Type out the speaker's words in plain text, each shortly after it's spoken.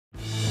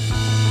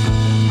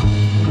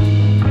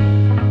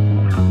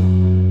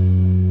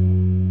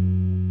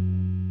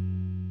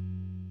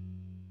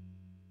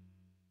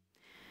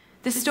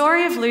The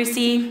story of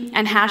Lucy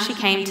and how she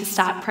came to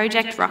start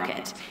Project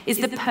Rockit is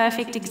the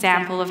perfect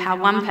example of how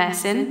one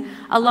person,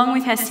 along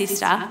with her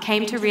sister,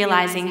 came to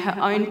realising her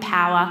own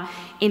power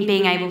in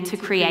being able to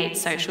create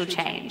social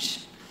change.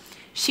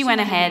 She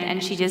went ahead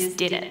and she just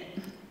did it.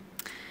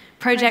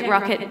 Project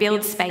Rockit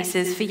builds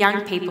spaces for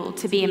young people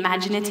to be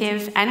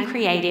imaginative and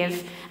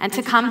creative and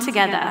to come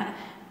together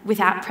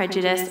without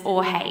prejudice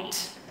or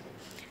hate.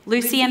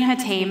 Lucy and her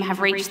team have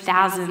reached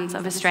thousands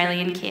of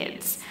Australian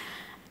kids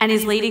and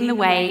is leading the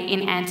way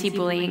in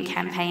anti-bullying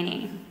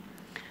campaigning.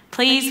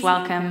 Please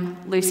welcome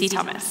Lucy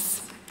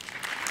Thomas.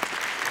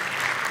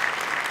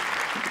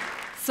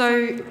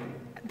 So,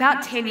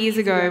 about 10 years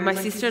ago, my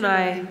sister and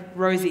I,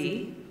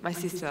 Rosie, my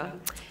sister,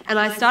 and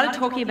I started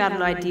talking about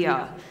an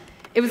idea.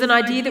 It was an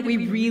idea that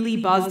we really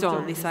buzzed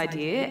on, this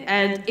idea,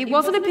 and it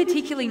wasn't a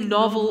particularly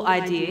novel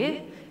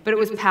idea, but it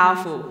was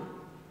powerful.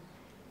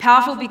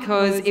 Powerful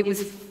because it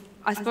was,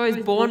 I suppose,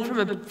 born from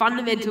a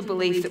fundamental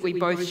belief that we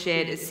both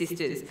shared as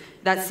sisters.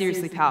 That's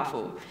seriously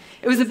powerful.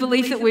 It was a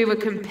belief that we were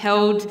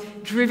compelled,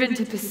 driven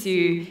to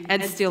pursue,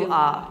 and still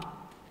are.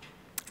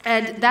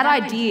 And that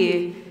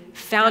idea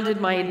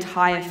founded my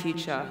entire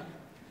future.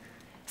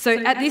 So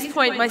at this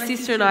point, my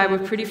sister and I were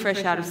pretty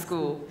fresh out of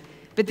school,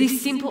 but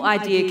this simple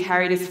idea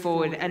carried us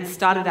forward and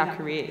started our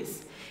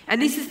careers.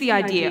 And this is the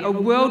idea, a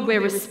world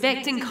where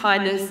respect and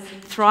kindness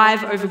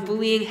thrive over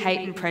bullying,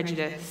 hate and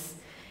prejudice,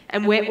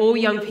 and where all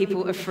young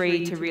people are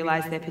free to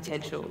realise their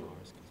potential.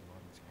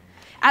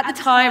 At the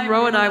time,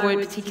 Ro and I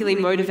weren't particularly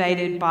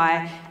motivated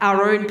by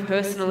our own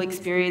personal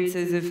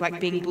experiences of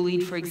being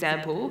bullied, for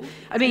example.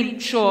 I mean,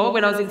 sure,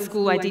 when I was in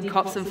school I did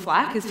cop some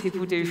flack, as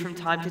people do from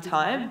time to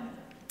time.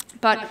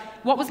 But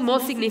what was more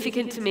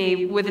significant to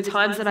me were the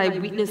times that I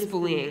witnessed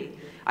bullying.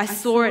 I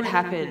saw it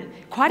happen,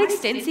 quite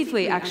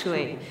extensively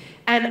actually,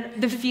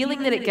 and the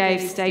feeling that it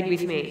gave stayed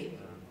with me.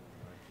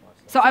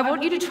 So I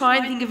want you to try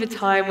and think of a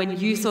time when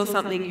you saw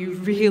something you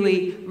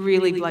really,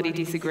 really bloody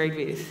disagreed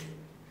with.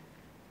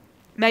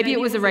 Maybe it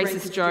was a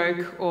racist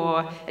joke,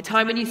 or a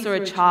time when you saw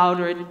a child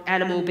or an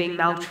animal being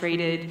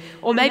maltreated,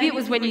 or maybe it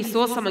was when you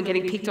saw someone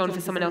getting picked on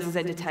for someone else's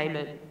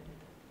entertainment.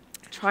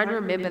 Try and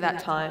remember that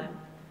time.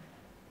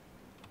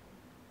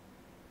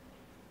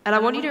 And I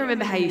want you to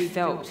remember how you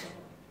felt.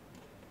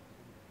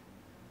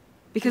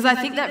 Because I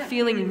think that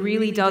feeling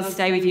really does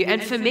stay with you.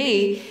 And for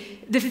me,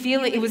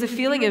 it was a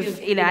feeling of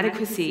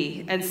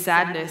inadequacy and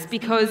sadness,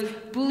 because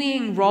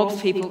bullying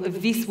robs people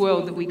of this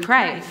world that we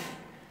crave.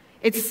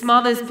 It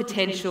smothers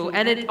potential,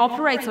 and it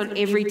operates on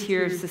every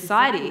tier of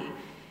society.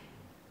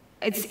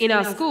 It's in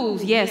our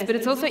schools, yes, but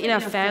it's also in our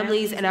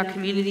families and our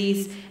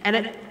communities, and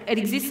it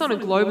exists on a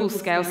global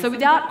scale. So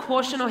without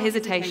caution or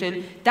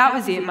hesitation, that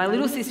was it. My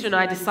little sister and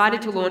I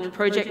decided to launch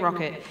Project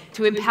Rockit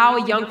to empower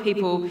young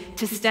people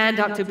to stand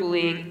up to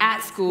bullying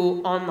at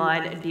school,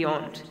 online and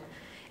beyond.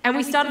 And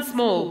we started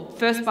small,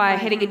 first by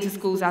heading into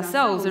schools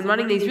ourselves and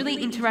running these really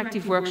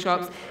interactive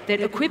workshops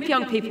that equip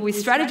young people with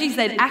strategies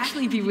they'd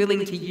actually be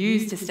willing to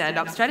use to stand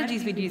up,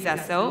 strategies we'd use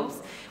ourselves.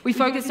 We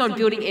focused on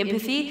building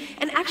empathy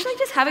and actually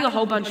just having a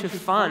whole bunch of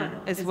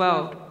fun as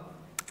well.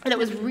 And it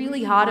was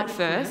really hard at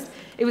first.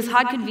 It was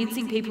hard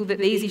convincing people that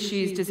these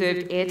issues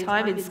deserved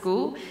airtime in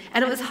school,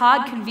 and it was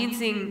hard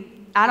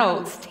convincing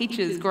adults,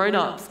 teachers,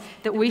 grown-ups,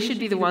 that we should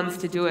be the ones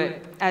to do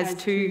it as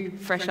two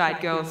fresh-eyed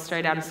girls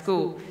straight out of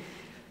school.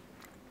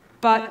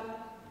 But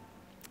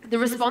the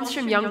response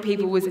from young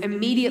people was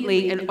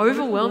immediately and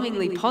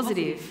overwhelmingly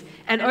positive.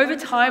 And over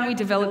time, we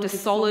developed a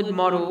solid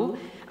model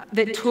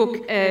that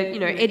took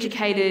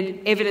educated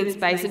evidence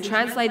base and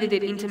translated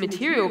it into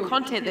material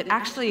content that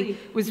actually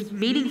was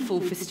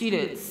meaningful for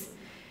students.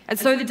 And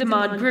so the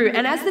demand grew.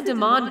 And as the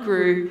demand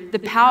grew, the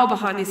power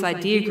behind this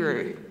idea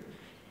grew.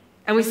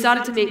 And we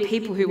started to meet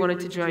people who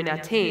wanted to join our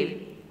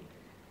team.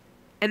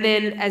 And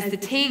then as the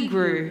team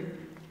grew,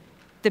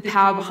 the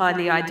power behind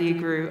the idea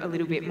grew a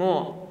little bit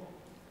more.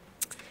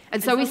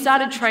 And so we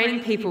started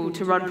training people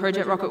to run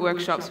Project Rockit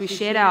workshops. We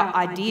shared our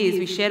ideas,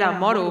 we shared our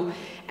model,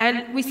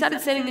 and we started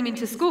sending them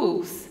into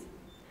schools.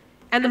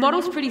 And the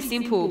model's pretty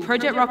simple.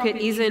 Project Rockit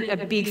isn't a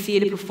big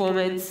theatre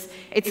performance.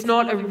 It's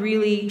not a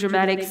really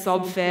dramatic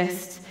sob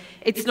fest.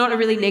 It's not a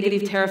really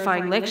negative,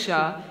 terrifying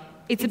lecture.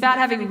 It's about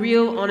having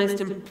real,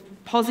 honest and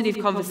positive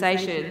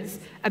conversations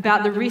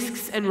about the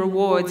risks and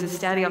rewards of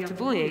standing up to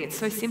bullying. It's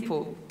so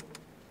simple.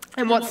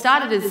 And what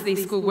started as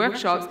these school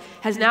workshops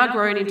has now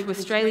grown into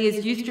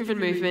Australia's youth-driven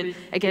movement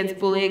against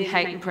bullying,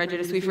 hate and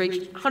prejudice. We've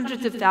reached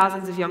hundreds of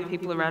thousands of young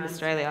people around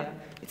Australia.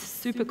 It's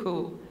super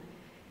cool.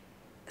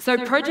 So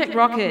Project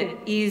Rockit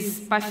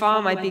is by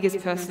far my biggest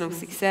personal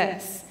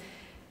success.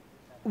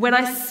 When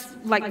I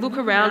look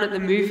around at the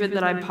movement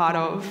that I'm part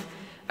of,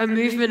 a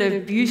movement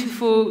of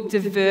beautiful,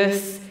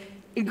 diverse,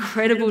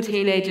 incredible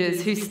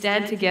teenagers who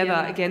stand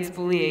together against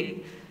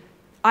bullying,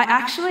 I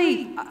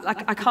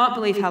can't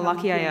believe how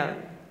lucky I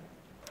am.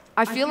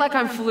 I feel like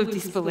I'm full of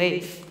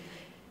disbelief.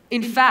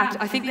 In fact,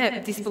 I think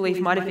that disbelief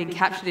might have been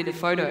captured in a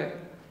photo.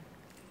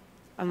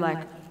 I'm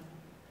like,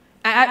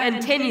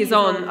 and 10 years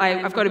on,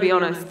 I've got to be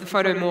honest, the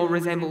photo more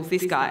resembles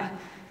this guy.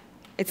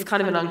 It's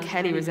kind of an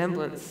uncanny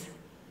resemblance,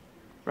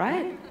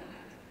 right?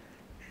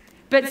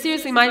 But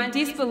seriously, my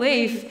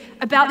disbelief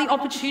about the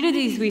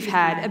opportunities we've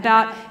had,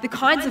 about the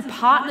kinds of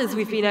partners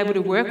we've been able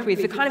to work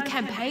with, the kind of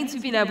campaigns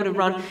we've been able to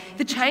run,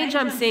 the change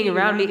I'm seeing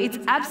around me, it's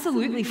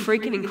absolutely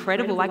freaking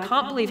incredible. I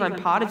can't believe I'm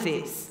part of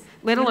this,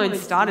 let alone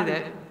started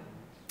it.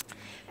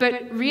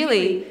 But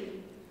really,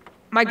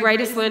 my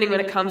greatest learning when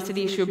it comes to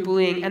the issue of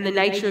bullying and the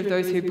nature of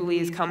those who bully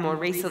has come more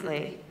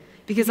recently.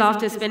 Because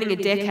after spending a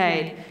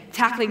decade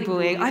tackling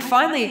bullying, I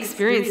finally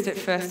experienced it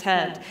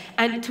firsthand.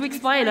 And to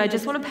explain, I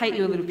just want to paint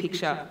you a little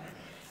picture.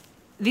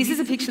 This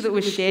is a picture that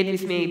was shared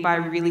with me by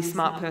a really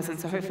smart person,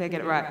 so hopefully I get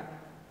it right.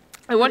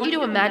 I want you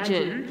to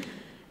imagine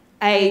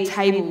a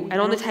table, and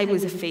on the table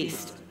is a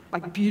feast,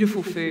 like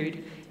beautiful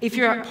food. If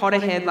you're at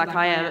Potterhead like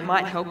I am, it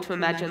might help to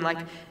imagine like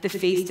the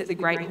feast at the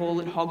Great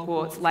Hall at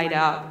Hogwarts laid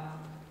out.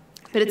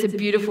 But it's a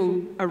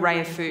beautiful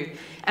array of food.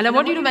 And I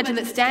want you to imagine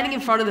that standing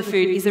in front of the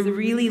food is a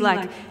really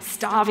like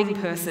starving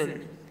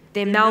person.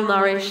 They're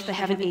malnourished, they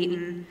haven't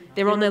eaten,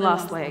 they're on their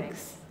last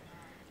legs.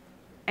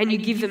 And you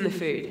give them the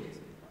food.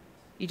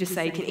 You just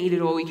say, you can eat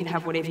it all, you can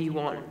have whatever you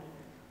want.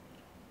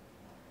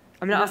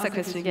 I'm going to ask that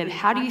question again.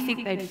 How do you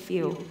think they'd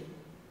feel?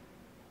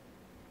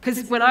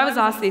 Because when I was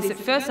asked this, at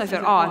first I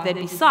thought, oh, they'd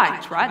be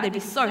psyched, right? They'd be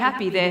so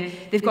happy.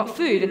 They've got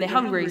food and they're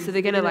hungry, so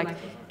they're going to like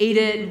eat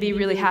it and be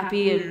really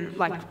happy and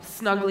like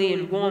snuggly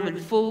and warm and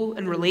full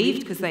and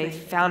relieved because they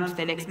found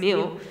their next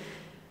meal.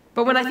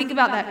 But when I think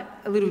about that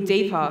a little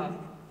deeper,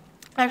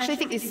 I actually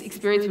think this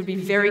experience would be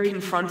very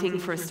confronting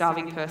for a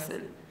starving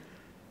person.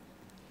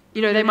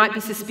 You know, they might be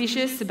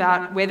suspicious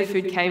about where the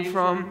food came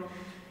from.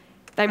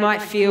 They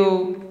might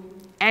feel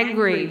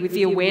angry with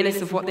the awareness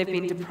of what they've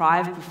been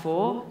deprived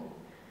before.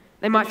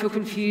 They might feel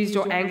confused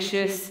or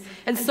anxious,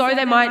 and so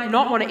they might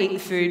not want to eat the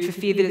food for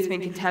fear that it's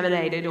been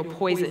contaminated or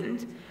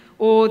poisoned.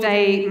 Or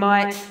they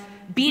might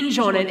binge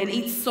on it and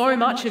eat so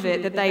much of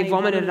it that they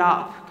vomit it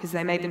up because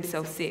they made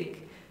themselves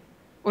sick.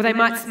 Or they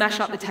might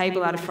smash up the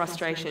table out of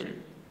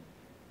frustration.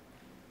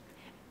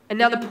 And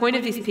now the point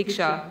of this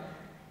picture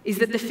is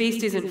that the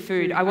feast isn't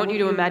food. I want you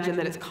to imagine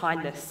that it's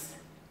kindness.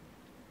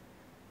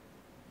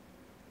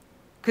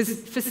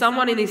 Because for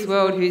someone in this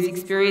world whose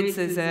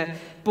experiences are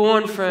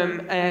born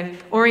from an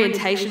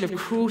orientation of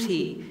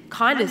cruelty,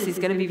 kindness is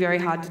going to be very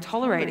hard to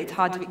tolerate. It's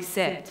hard to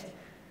accept.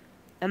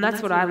 And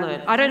that's what I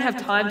learned. I don't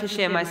have time to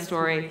share my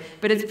story,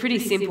 but it's pretty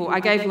simple. I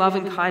gave love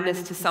and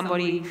kindness to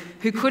somebody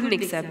who couldn't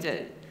accept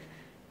it,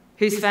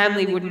 whose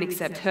family wouldn't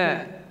accept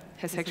her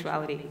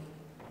sexuality.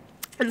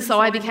 And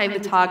so I became the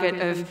target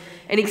of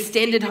an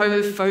extended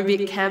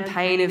homophobic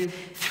campaign of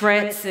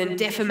threats and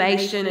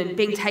defamation and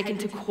being taken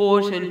to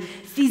court and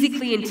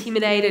physically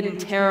intimidated and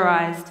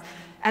terrorised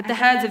at the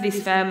hands of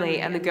this family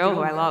and the girl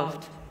who I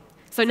loved.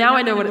 So now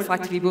I know what it's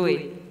like to be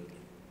bullied.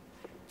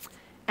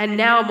 And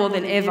now more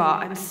than ever,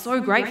 I'm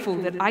so grateful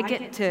that I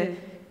get to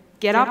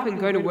get up and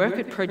go to work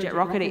at Project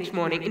Rockit each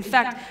morning. In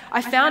fact,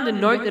 I found a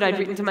note that I'd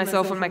written to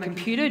myself on my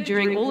computer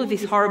during all of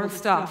this horrible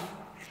stuff.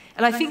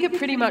 And I think it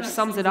pretty much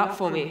sums it up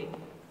for me.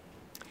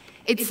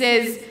 It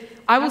says,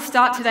 I will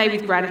start today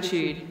with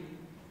gratitude,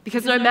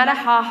 because no matter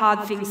how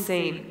hard things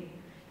seem,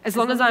 as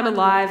long as I'm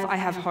alive, I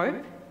have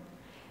hope.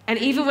 And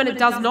even when it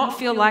does not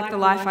feel like the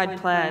life I'd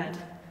planned,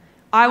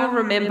 I will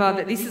remember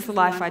that this is the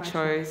life I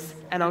chose,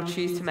 and I'll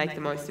choose to make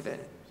the most of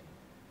it.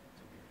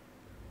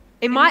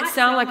 It might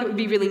sound like it would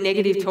be really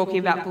negative talking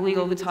about bullying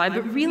all the time,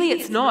 but really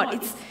it's not.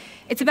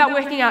 It's about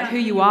working out who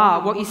you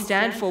are, what you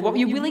stand for, what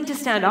you're willing to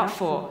stand up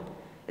for.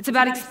 It's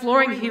about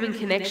exploring human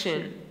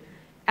connection,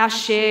 our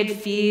shared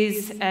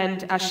fears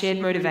and our shared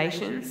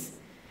motivations.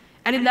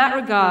 And in that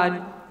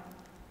regard,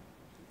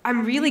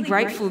 I'm really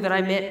grateful that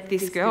I met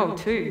this girl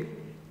too.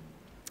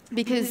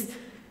 Because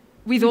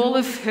with all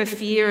of her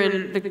fear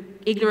and the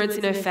ignorance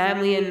in her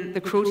family and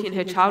the cruelty in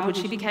her childhood,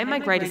 she became my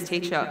greatest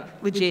teacher,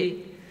 legit.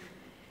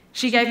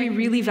 She gave me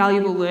really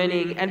valuable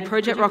learning, and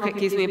Project Rockit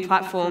gives me a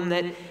platform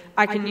that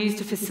I can use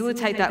to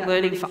facilitate that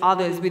learning for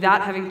others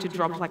without having to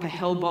drop like a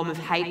hell bomb of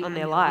hate on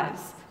their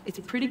lives. It's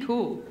pretty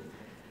cool.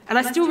 And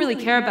I still really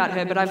care about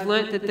her, but I've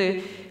learnt that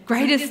the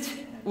greatest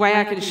way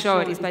I can show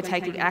it is by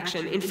taking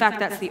action. In fact,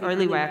 that's the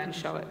only way I can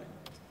show it.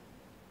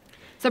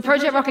 So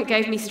Project Rockit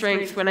gave me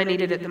strength when I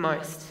needed it the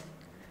most.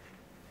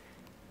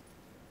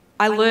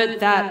 I learnt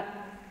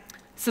that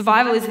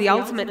survival is the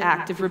ultimate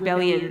act of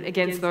rebellion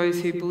against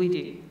those who bullied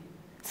you.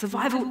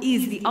 Survival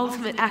is the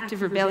ultimate act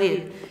of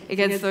rebellion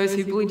against those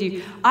who bullied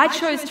you. I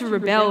chose to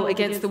rebel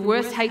against the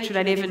worst hatred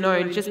I'd ever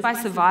known just by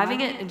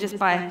surviving it and just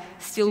by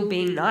still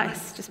being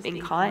nice, just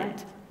being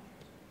kind.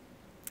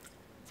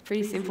 It's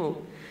pretty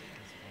simple.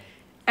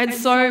 And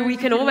so we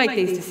can all make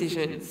these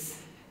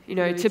decisions, you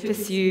know, to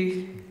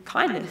pursue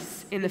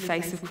kindness in the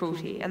face of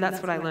cruelty, and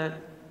that's what I learned.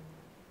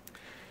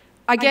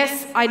 I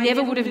guess I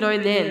never would have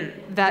known then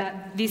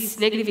that this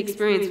negative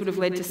experience would have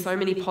led to so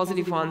many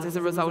positive ones as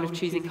a result of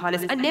choosing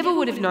kindness. I never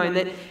would have known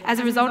that as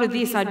a result of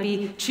this I'd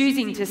be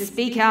choosing to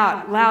speak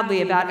out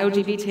loudly about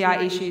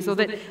LGBTI issues, or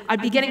that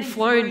I'd be getting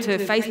flown to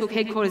Facebook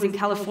headquarters in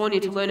California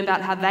to learn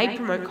about how they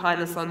promote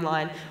kindness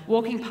online,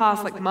 walking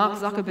past like Mark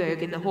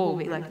Zuckerberg in the hall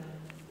being like,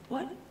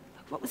 what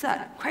what was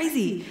that?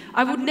 Crazy.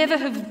 I would never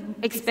have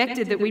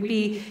expected that we'd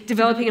be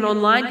developing an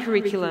online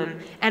curriculum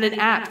and an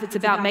app that's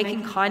about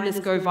making kindness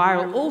go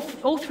viral,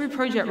 all through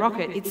Project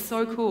Rocket. It's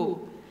so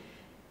cool.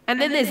 And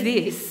then there's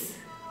this.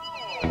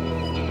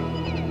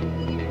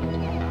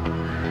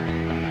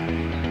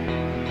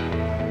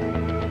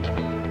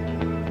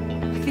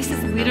 This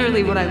is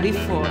literally what I live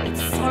for.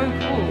 It's so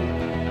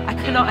cool.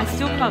 I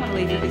still can't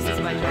believe that this is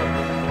my job.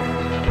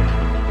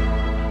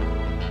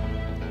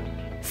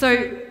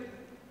 So,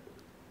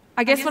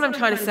 I guess what I'm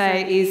trying to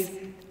say is,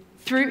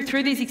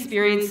 through these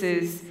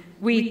experiences,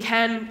 we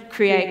can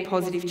create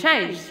positive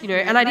change, you know.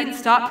 And I didn't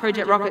start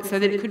Project Rocket so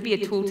that it could be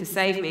a tool to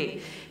save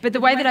me. But the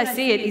way that I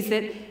see it is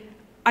that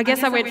I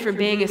guess I went from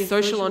being a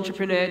social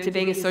entrepreneur to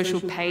being a social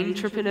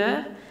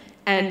pain-trepreneur,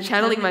 and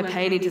channeling my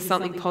pain into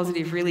something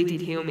positive really did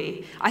heal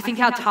me. I think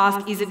our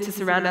task isn't to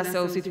surround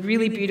ourselves with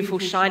really beautiful,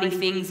 shiny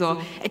things or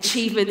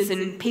achievements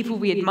and people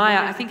we admire.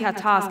 I think our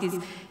task is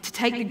to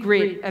take the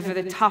grit over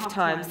the tough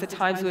times, the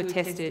times we were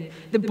tested,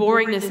 the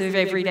boringness of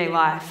everyday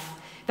life,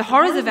 the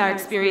horrors of our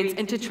experience,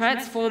 and to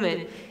transform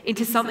it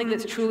into something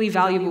that's truly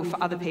valuable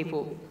for other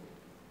people.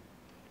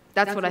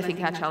 That's what I think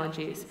our challenge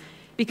is.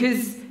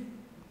 Because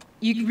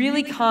you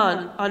really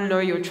can't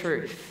unknow your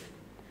truth.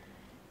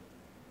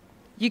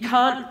 You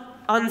can't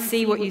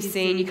unsee what you've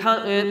seen. You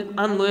can't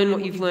unlearn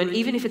what you've learned,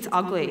 even if it's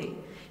ugly.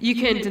 You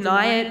can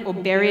deny it or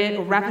bury it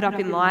or wrap it up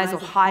in lies or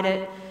hide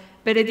it.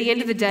 But at the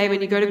end of the day,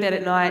 when you go to bed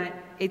at night,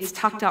 it's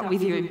tucked up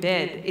with you in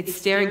bed. It's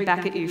staring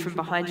back at you from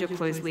behind your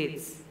closed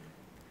lids.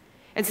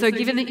 And so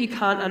given that you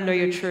can't unknow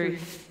your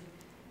truth,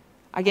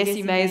 I guess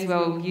you may as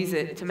well use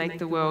it to make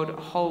the world a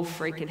whole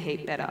freaking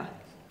heap better.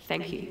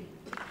 Thank you.